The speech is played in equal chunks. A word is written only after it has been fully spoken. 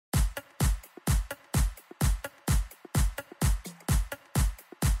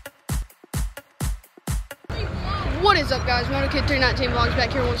What is up, guys? MotoKid 319 Vlogs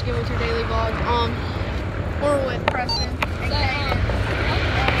back here once again with your daily vlog. We're with Preston and Kaden.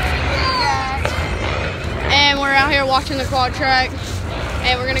 And we're out here watching the quad track.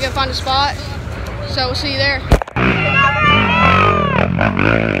 And we're gonna go find a spot. So we'll see you there. Let's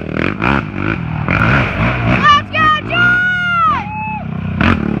go, John!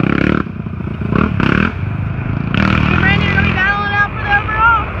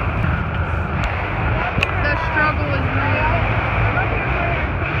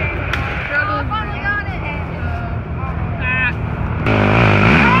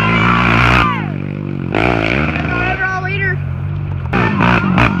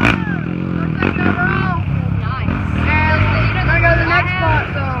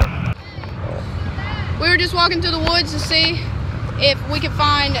 We were just walking through the woods to see if we could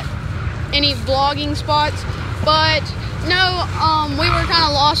find any vlogging spots, but no, we were kind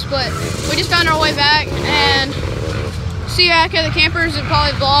of lost, but we just found our way back. And see you back at the campers and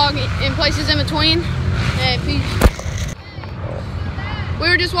probably vlog in places in between. And peace. We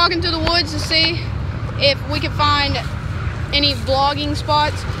were just walking through the woods to see if we could find any vlogging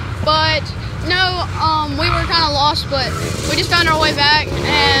spots, but no, we were kind of lost, but we just found our way back.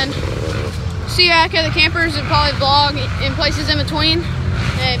 And see you back at the campers and probably vlog in places in between.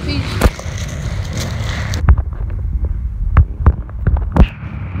 And peace.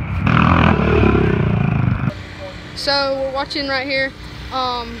 So we're watching right here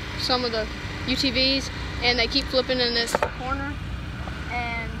some of the UTVs, and they keep flipping in this corner.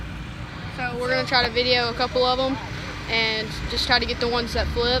 And so we're gonna try to video a couple of them and just try to get the ones that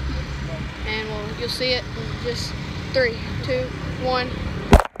flip. And you'll see it in just 3, 2, 1.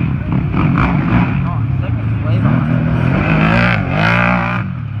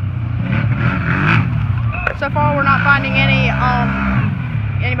 So far, we're not finding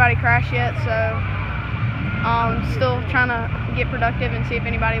anybody crash yet. So still trying to get productive and see if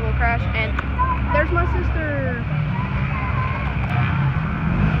anybody will crash. And there's my sister.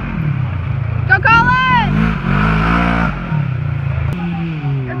 Go Colin!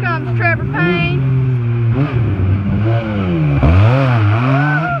 Here comes Trevor Payne.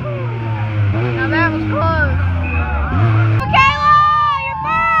 Now that was close. Kayla, you're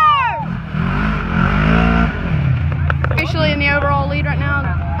first! Officially in the overall lead right now.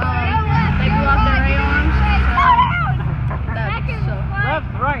 They blew out their A-arms. Left,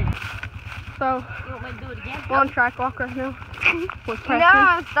 right. So we're on track walk right now with Preston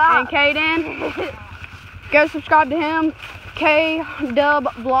and Kaden. Go subscribe to him, K-Dub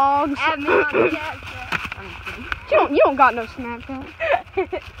Vlogs. Add me on Snapchat. You don't got no Snapchat.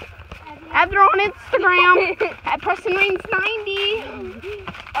 Add her on Instagram at PrestonReigns90.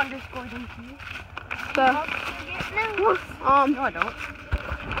 So no, I don't.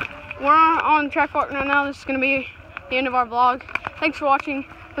 We're on track walk right now. This is gonna be the end of our vlog. Thanks for watching.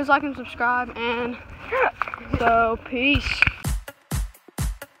 Please like and subscribe, and so peace.